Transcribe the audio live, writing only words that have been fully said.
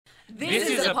This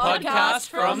is a podcast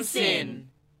from SYN.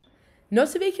 Not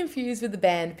to be confused with the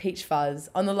band Peach Fuzz,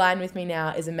 on the line with me now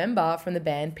is a member from the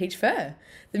band Peach Fur,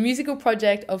 the musical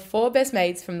project of four best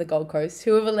mates from the Gold Coast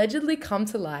who have allegedly come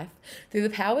to life through the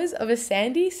powers of a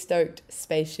sandy-stoked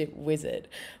spaceship wizard.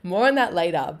 More on that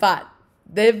later, but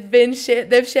they've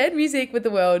shared music with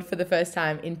the world for the first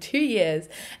time in 2 years,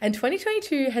 and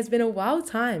 2022 has been a wild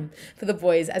time for the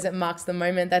boys as it marks the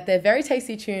moment that their very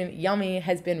tasty tune Yummy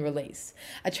has been released,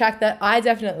 a track that I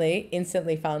definitely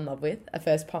instantly fell in love with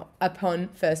upon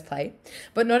first play.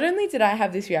 But not only did I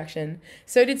have this reaction,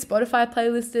 so did Spotify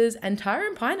playlisters and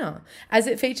Tyra & Piner, as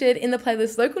it featured in the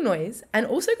playlist Local Noise and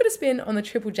also got a spin on the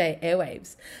Triple J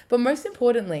airwaves. But most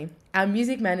importantly, our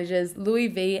music managers, Louis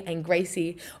V and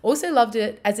Gracie, also loved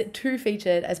it as it too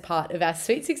featured as part of our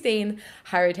Sweet 16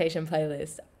 high rotation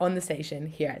playlist on the station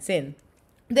here at SYN.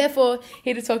 Therefore,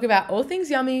 here to talk about all things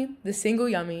Yummy, the single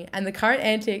Yummy, and the current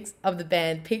antics of the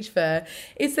band Peach Fur,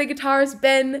 it's the guitarist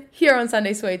Ben here on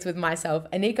Sunday Sweets with myself,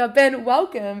 Anika. Ben,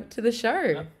 welcome to the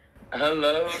show.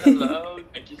 Hello.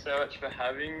 Thank you so much for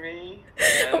having me.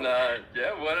 And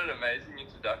what an amazing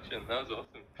introduction. That was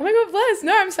awesome. Oh my God, bless.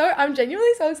 No, I'm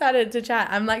genuinely so excited to chat.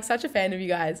 I'm like such a fan of you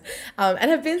guys, and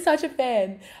have been such a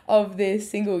fan of this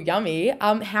single Yummy.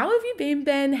 How have you been,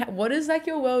 Ben? What does like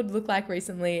your world look like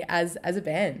recently as a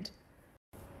band?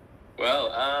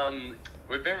 Well,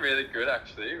 we've been really good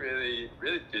actually. Really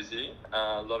busy.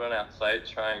 A lot on our plate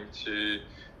trying to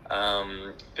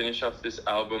finish off this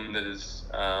album that is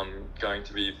going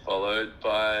to be followed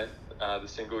by the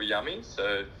single Yummy.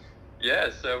 So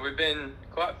we've been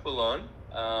quite full on.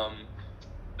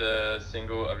 The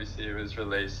single obviously was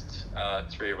released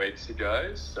 3 weeks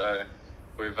ago, so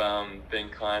we've been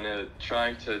kind of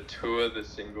trying to tour the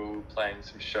single, playing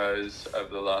some shows over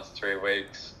the last 3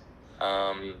 weeks.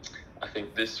 I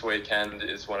think this weekend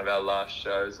is one of our last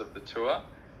shows of the tour.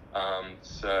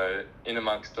 So in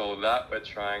amongst all of that, we're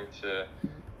trying to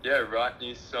write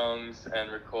new songs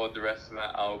and record the rest of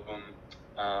our album,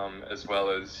 as well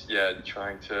as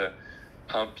trying to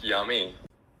pump Yummy.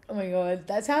 Oh my God,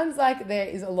 that sounds like there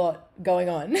is a lot going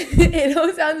on. It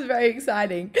all sounds very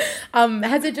exciting.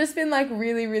 Has it just been like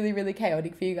really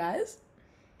chaotic for you guys?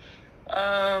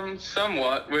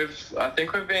 Somewhat. I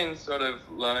think we've been sort of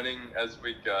learning as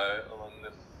we go along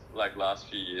the last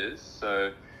few years.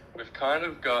 So we've kind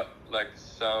of got like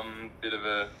some bit of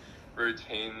a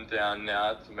routine down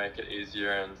now to make it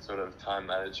easier and sort of time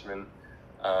management.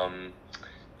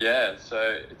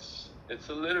 So it's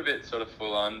a little bit sort of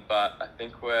full on, but I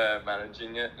think we're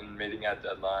managing it and meeting our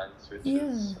deadlines, which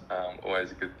is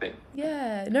always a good thing.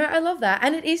 Yeah, no, I love that.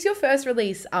 And it is your first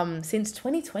release since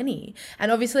 2020.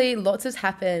 And obviously lots has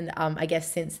happened, I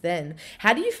guess, since then.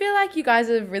 How do you feel like you guys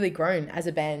have really grown as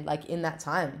a band, like in that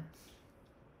time?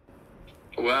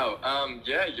 Well,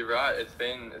 you're right. It's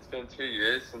been 2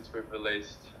 years since we've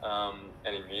released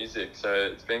any music, so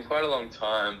it's been quite a long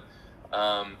time.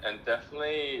 And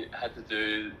definitely had to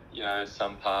do,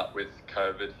 some part with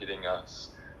COVID hitting us.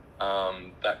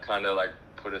 That kind of like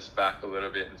put us back a little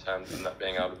bit in terms of not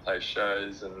being able to play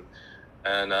shows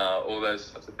and all those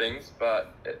sorts of things.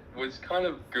 But it was kind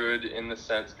of good in the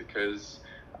sense because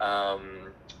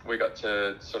we got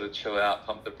to sort of chill out,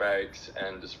 pump the brakes,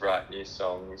 and just write new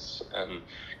songs and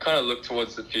kind of look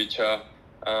towards the future,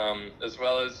 as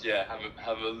well as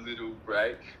have a little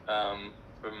break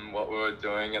from what we were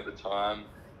doing at the time.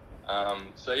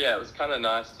 It was kind of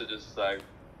nice to just like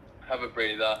have a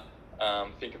breather,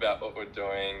 think about what we're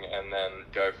doing, and then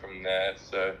go from there.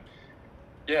 So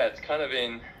it's kind of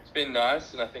been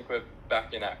nice, and I think we're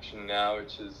back in action now,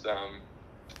 which is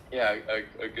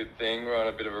a good thing. We're on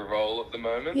a bit of a roll at the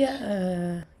moment.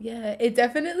 Yeah, it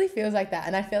definitely feels like that,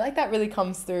 and I feel like that really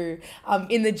comes through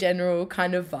in the general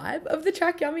kind of vibe of the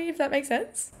track Yummy, if that makes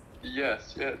sense.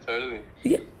 Yes, totally.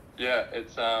 Yeah,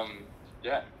 it's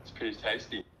pretty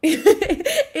tasty.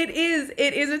 It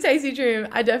is a tasty tune.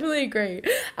 I definitely agree.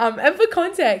 And for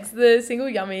context, the single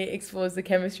Yummy explores the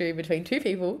chemistry between two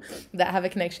people that have a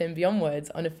connection beyond words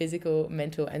on a physical,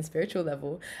 mental, and spiritual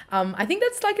level. I think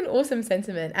that's like an awesome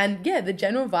sentiment. And the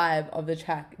general vibe of the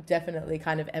track definitely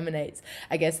kind of emanates,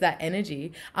 I guess, that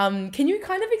energy. Can you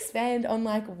kind of expand on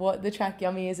like what the track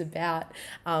Yummy is about?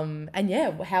 And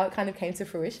how it kind of came to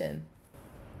fruition?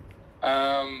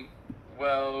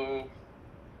 Well,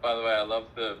 by the way, I love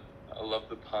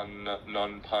the pun,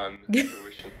 non-pun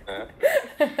fruition there.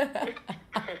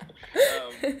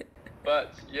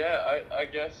 But I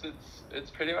guess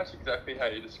it's pretty much exactly how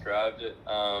you described it.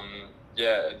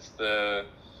 It's the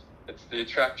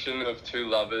attraction of two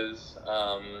lovers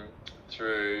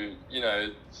through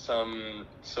some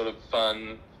sort of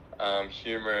fun,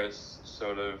 humorous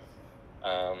sort of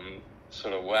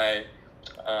sort of way.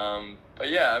 But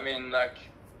yeah, I mean, like,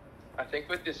 I think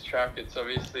with this track, it's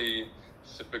obviously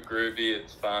super groovy,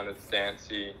 it's fun, it's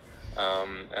dancey,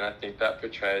 and I think that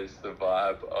portrays the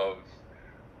vibe of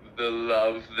the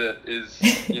love that is,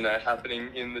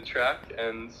 happening in the track,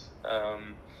 and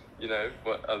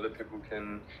what other people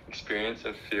can experience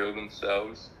and feel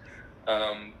themselves.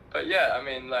 But yeah, I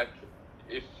mean, like,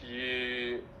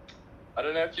 I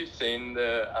don't know if you've seen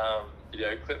the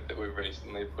video clip that we've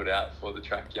recently put out for the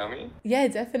track Yummy. Yeah,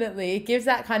 definitely. It gives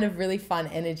that kind of really fun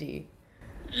energy.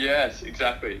 Yes,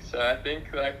 exactly. So I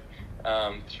think, like,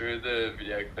 through the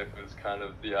video clip was kind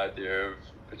of the idea of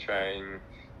portraying,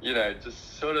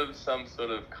 just sort of some sort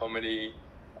of comedy,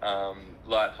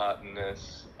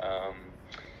 lightheartedness,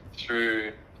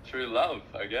 through love,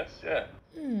 I guess. Yeah.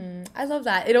 I love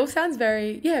that. It all sounds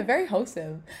very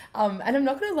wholesome. And I'm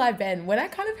not gonna lie, Ben, when I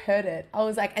kind of heard it, I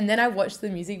was like, and then I watched the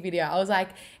music video, I was like,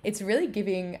 it's really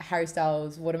giving Harry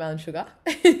Styles Watermelon Sugar.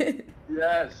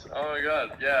 Yes. Oh my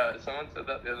God. Yeah. Someone said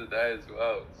that the other day as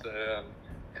well. So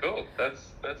cool.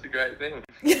 That's a great thing.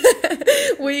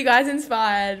 Were you guys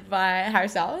inspired by Harry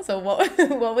Styles, or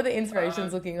what were the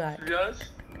inspirations looking like? To be honest,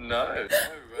 no.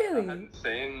 Really? I hadn't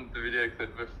seen the video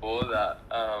clip before that.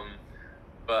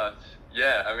 But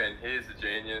yeah, I mean, he's a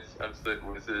genius, absolute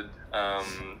wizard.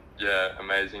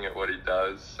 Amazing at what he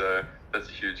does. So that's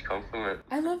a huge compliment.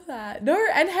 I love that. No,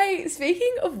 and hey,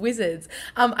 speaking of wizards,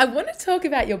 I want to talk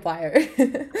about your bio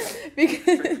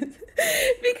because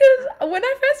when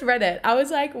I first read it, I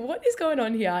was like, what is going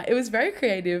on here? It was very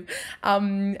creative.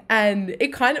 And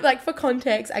it kind of, like, for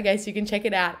context, I guess you can check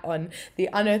it out on the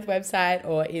Unearth website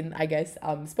or in, I guess,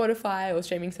 Spotify or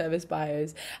streaming service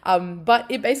bios. But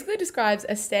it basically describes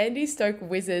a Sandy Stoke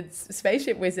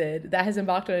spaceship wizard that has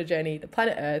embarked on a journey to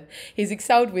planet Earth. His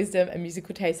excelled wisdom and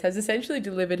musical taste has essentially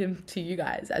delivered him to you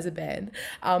guys as a band.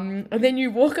 And then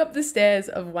you walk up the stairs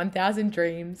of 1,000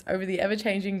 dreams over the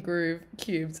ever-changing groove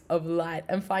cubes of light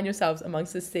and find yourselves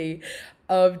amongst the sea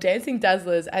of dancing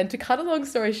dazzlers. And to cut a long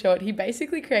story short, he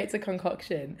basically creates a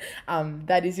concoction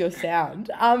that is your sound.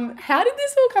 How did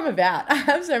this all come about? I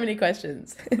have so many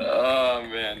questions. Oh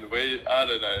man, I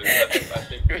don't know. I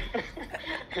think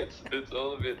it's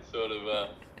all a bit sort of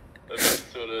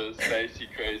spacey,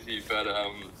 crazy, but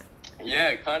yeah,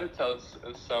 it kind of tells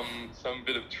some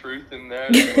bit of truth in there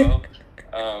as well.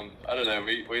 I don't know.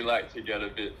 We like to get a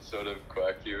bit sort of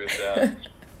quirky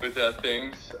with our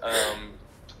things.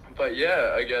 But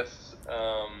yeah, I guess,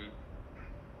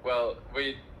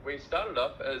 we started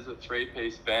off as a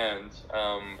 3-piece band,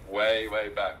 way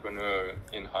back when we were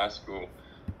in high school.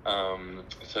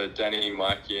 So Danny,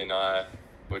 Mikey and I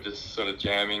were just sort of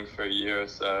jamming for a year or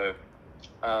so,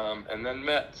 and then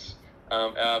met,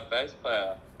 our bass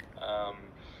player,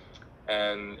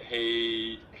 and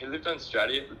he lived on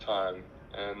Stratty at the time,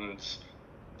 and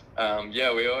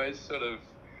we always sort of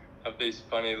have these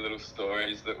funny little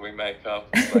stories that we make up,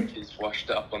 like he's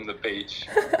washed up on the beach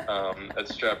at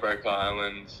Stradbroke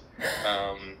Island,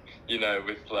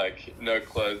 with like no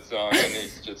clothes on,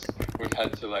 and we've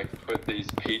had to like put these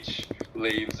peach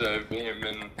leaves over him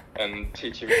and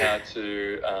teach him how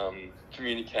to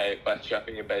communicate by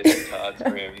strapping a bass guitar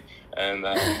to him and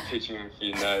teaching him a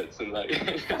few notes, and like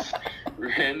just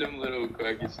random little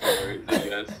quirky stories, I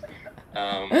guess.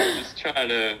 We're just trying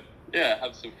to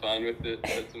have some fun with it,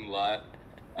 shed some light.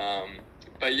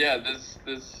 But yeah,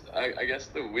 there's I guess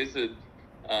the wizard,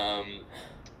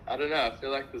 I don't know, I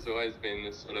feel like there's always been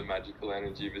this sort of magical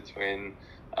energy between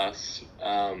us,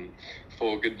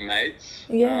 4 good mates.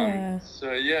 Yeah.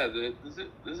 So yeah,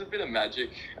 there's a bit of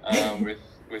magic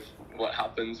with what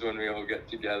happens when we all get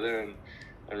together and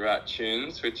write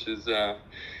tunes, which is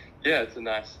it's a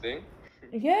nice thing.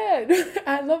 Yeah,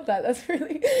 I love that. That's a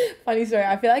really funny story.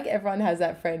 I feel like everyone has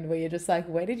that friend where you're just like,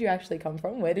 where did you actually come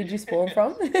from? Where did you spawn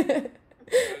from?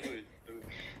 Totally.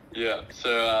 Yeah.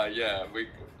 So I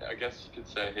guess you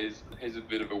could say he's a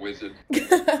bit of a wizard.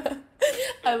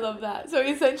 I love that. So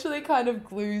essentially kind of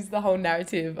glues the whole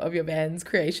narrative of your band's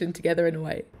creation together in a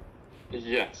way.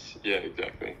 Yes, yeah,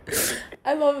 exactly.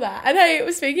 I love that. And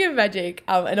hey, speaking of magic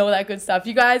and all that good stuff,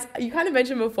 you guys, you kind of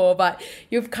mentioned before, but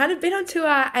you've kind of been on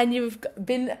tour and you've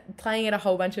been playing at a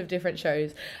whole bunch of different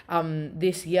shows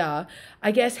this year.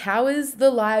 I guess, how has the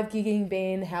live gigging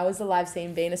been? How has the live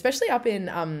scene been, especially up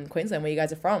in Queensland where you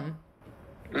guys are from?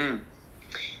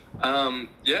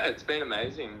 It's been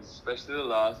amazing, especially the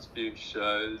last few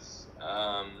shows.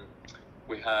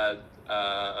 We had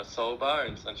a soul bar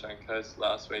in Sunshine Coast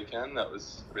last weekend. That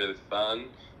was really fun.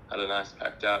 Had a nice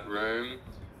packed out room.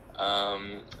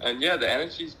 The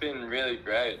energy's been really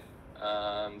great.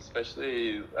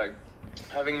 Especially like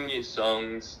having new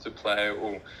songs to play,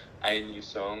 or a new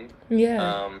song.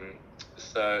 Yeah.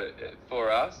 So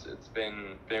for us, it's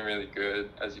been really good,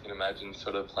 as you can imagine,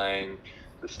 sort of playing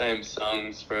the same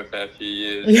songs for a fair few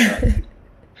years. Yeah.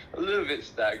 But a little bit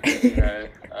stagnant, you know.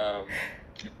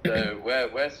 So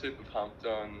we're super pumped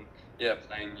on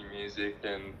playing new music,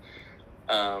 and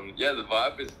the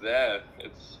vibe is there.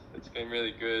 It's been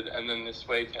really good. And then this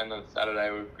weekend on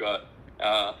Saturday we've got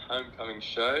our homecoming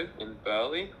show in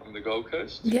Burleigh on the Gold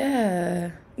Coast.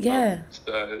 Yeah.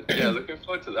 So looking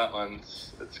forward to that one.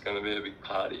 It's going to be a big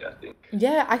party, I think.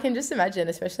 Yeah, I can just imagine,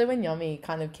 especially when Yummy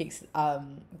kind of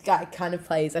kind of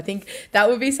plays. I think that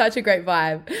would be such a great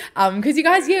vibe. Because you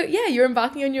guys, you're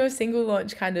embarking on your single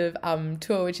launch kind of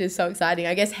tour, which is so exciting.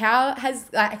 I guess how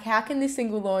can this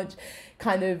single launch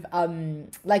kind of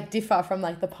differ from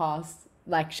the past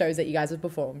shows that you guys have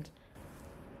performed?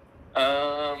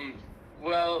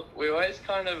 Well, we always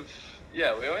try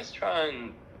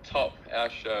and top our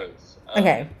shows.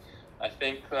 Okay. I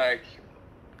think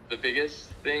the biggest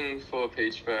thing for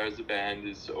Peach Fur as a band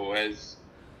is always,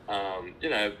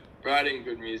 writing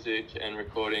good music and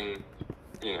recording,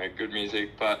 good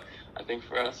music. But I think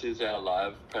for us is our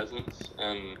live presence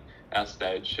and our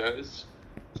stage shows.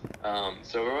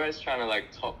 So we're always trying to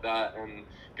top that and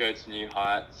go to new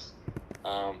heights.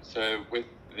 So with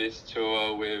this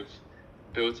tour, we've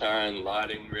built our own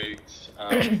lighting rigs,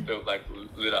 built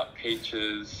lit up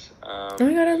Peaches. Oh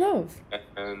my god, I love.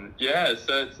 And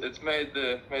so it's made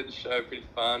the show pretty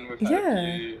fun. We've had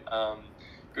a few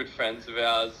good friends of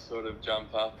ours sort of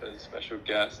jump up as special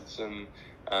guests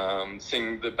and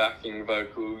sing the backing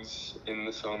vocals in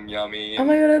the song Yummy. Oh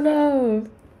my god, I love.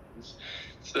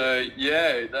 So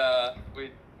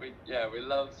we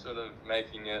love sort of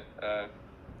making it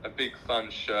a big fun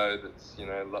show that's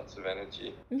lots of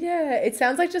energy. Yeah, it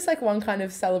sounds like just one kind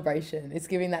of celebration. It's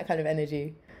giving that kind of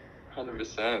energy.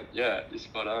 100%. Yeah, you're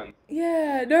spot on.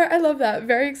 Yeah, no, I love that.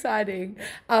 Very exciting.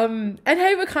 And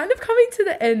hey, we're kind of coming to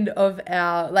the end of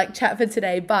our chat for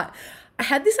today, but I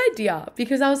had this idea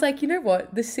because I was like, you know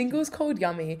what? The single's called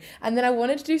Yummy, and then I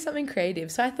wanted to do something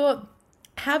creative. So I thought,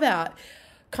 how about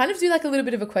kind of do a little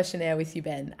bit of a questionnaire with you,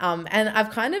 Ben. And I've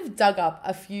kind of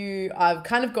I've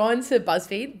kind of gone to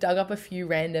BuzzFeed, dug up a few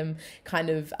random kind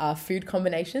of odd food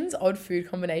combinations.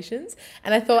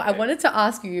 And I thought I wanted to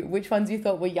ask you which ones you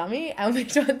thought were yummy and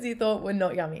which ones you thought were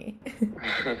not yummy.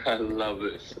 I love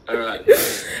this. All right.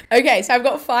 Okay, so I've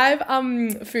got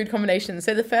 5 food combinations.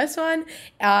 So the first one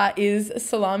is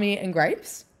salami and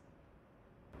grapes.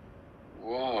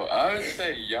 Whoa, I would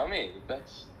say yummy.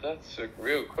 That's a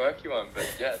real quirky one, but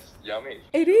yes, yummy.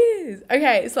 It is.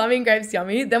 Okay, salami and grapes,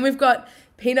 yummy. Then we've got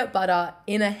peanut butter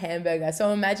in a hamburger.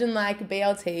 So imagine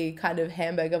BLT kind of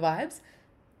hamburger vibes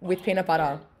with peanut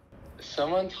butter.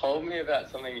 Someone told me about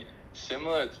something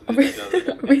similar to this the other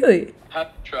day. Really? I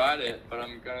haven't tried it, but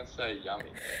I'm going to say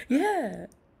yummy. Yeah.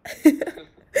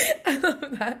 I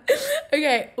love that.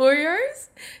 Okay, Oreos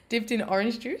dipped in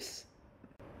orange juice.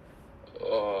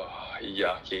 Oh,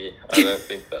 yucky. I don't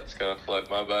think that's going to float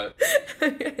my boat.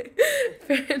 Okay,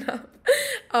 fair enough.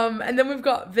 And then we've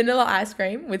got vanilla ice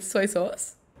cream with soy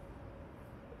sauce.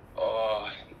 Oh,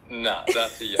 nah,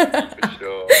 that's a yucky for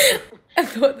sure. I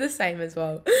thought the same as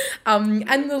well.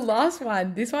 And the last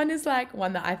one, this one is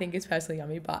one that I think is personally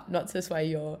yummy, but not to sway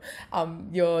your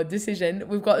decision.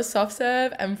 We've got soft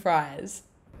serve and fries.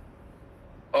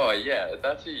 Oh yeah,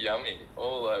 that's a yummy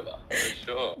all over for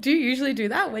sure. Do you usually do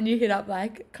that when you hit up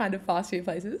kind of fast food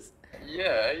places?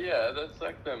 Yeah, that's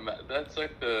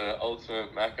the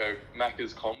ultimate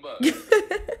Macca's combo.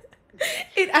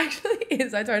 It actually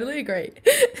is. I totally agree.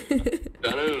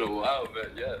 Done it in a while,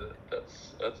 but yeah,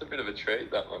 that's a bit of a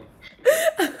treat, that one.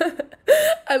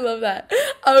 I love that.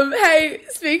 Hey,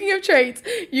 speaking of treats,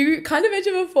 you kind of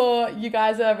mentioned before you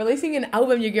guys are releasing an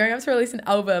album. You're gearing up to release an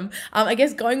album. I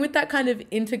guess going with that kind of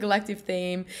intergalactic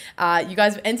theme, you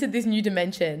guys have entered this new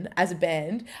dimension as a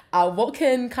band. What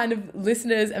can kind of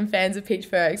listeners and fans of Peach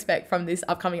Fur expect from this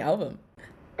upcoming album?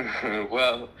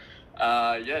 Well,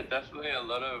 definitely a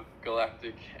lot of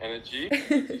galactic energy,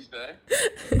 as you say.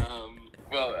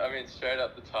 Well, I mean, straight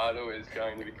up the title is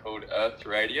going to be called Earth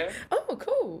Radio. Oh,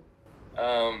 cool.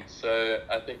 So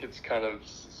I think it's kind of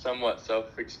somewhat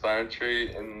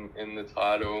self-explanatory in the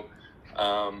title.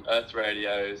 Earth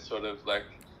Radio is sort of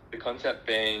the concept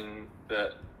being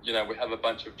that, we have a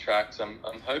bunch of tracks. I'm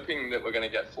hoping that we're going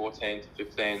to get 14 to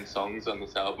 15 songs on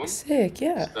this album. Sick,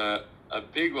 yeah. So a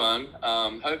big one.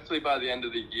 Hopefully by the end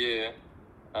of the year,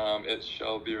 it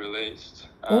shall be released.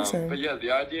 Awesome. But yeah,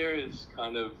 the idea is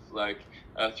kind of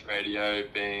Earth Radio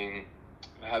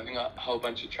having a whole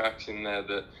bunch of tracks in there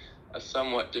that are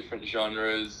somewhat different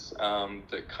genres,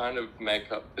 that kind of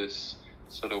make up this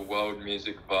sort of world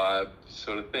music vibe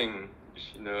sort of thing, if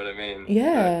you know what I mean.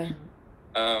 Yeah.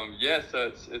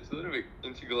 So it's a little bit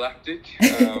intergalactic,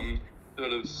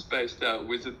 sort of spaced out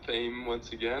wizard theme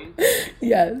once again.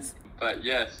 Yes. But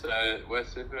yeah, so we're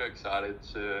super excited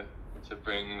to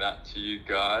bring that to you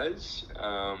guys.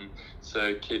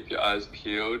 So keep your eyes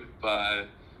peeled. By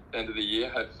the end of the year,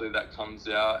 hopefully that comes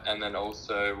out. And then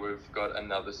also we've got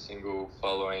another single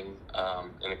following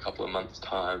in a couple of months'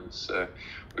 time. So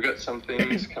we've got some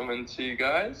things coming to you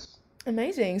guys.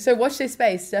 Amazing. So watch this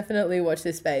space. Definitely watch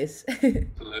this space.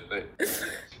 Absolutely. Yes,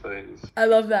 please. I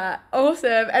love that.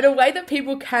 Awesome. And a way that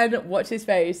people can watch this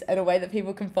space and a way that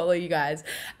people can follow you guys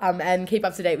and keep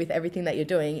up to date with everything that you're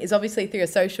doing is obviously through your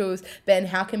socials. Ben,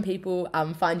 how can people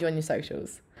find you on your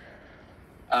socials?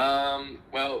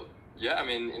 Well, yeah, I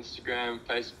mean, Instagram,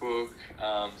 Facebook,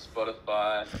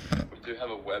 Spotify. We do have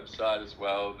a website as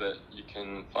well that you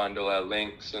can find all our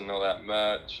links and all our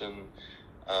merch and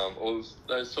all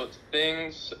those sorts of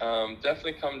things.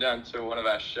 Definitely come down to one of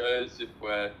our shows if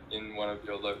we're in one of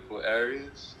your local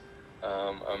areas.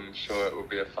 I'm sure it will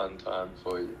be a fun time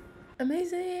for you.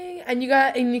 Amazing. And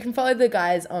you can follow the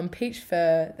guys on Peach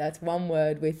Fur. That's one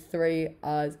word with 3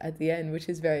 R's at the end, which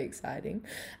is very exciting.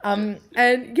 And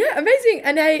yeah, amazing.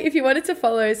 And hey, if you wanted to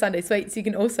follow Sunday Sweets, you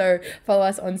can also follow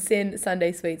us on SYN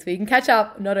Sunday Sweets, where you can catch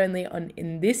up not only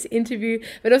in this interview,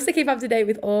 but also keep up to date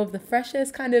with all of the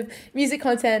freshest kind of music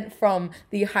content from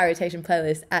the High Rotation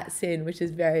playlist at SYN, which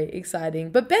is very exciting.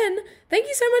 But Ben, thank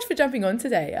you so much for jumping on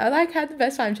today. I had the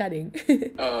best time chatting.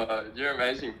 You're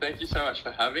amazing. Thank you so much for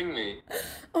having me.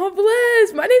 Oh,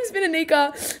 bless. My name's been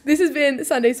Anika. This has been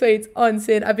Sunday Sweets on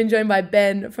SYN. I've been joined by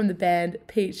Ben from the band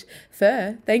Peach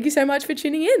Fur. Thank you so much for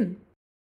tuning in.